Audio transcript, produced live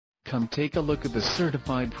Come take a look at the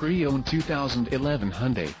certified pre-owned 2011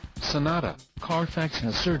 Hyundai Sonata. Carfax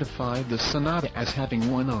has certified the Sonata as having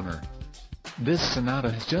one owner. This Sonata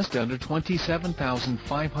has just under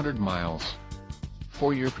 27,500 miles.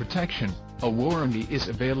 For your protection, a warranty is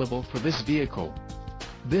available for this vehicle.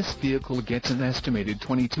 This vehicle gets an estimated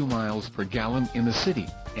 22 miles per gallon in the city,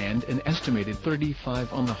 and an estimated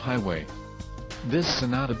 35 on the highway. This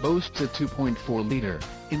Sonata boasts a 2.4-liter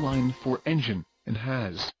inline-4 engine, and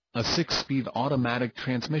has a 6-speed automatic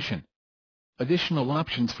transmission. Additional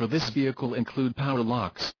options for this vehicle include power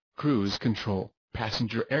locks, cruise control,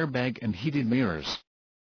 passenger airbag and heated mirrors.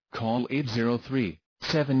 Call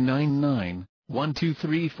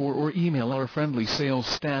 803-799-1234 or email our friendly sales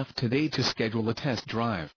staff today to schedule a test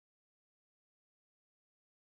drive.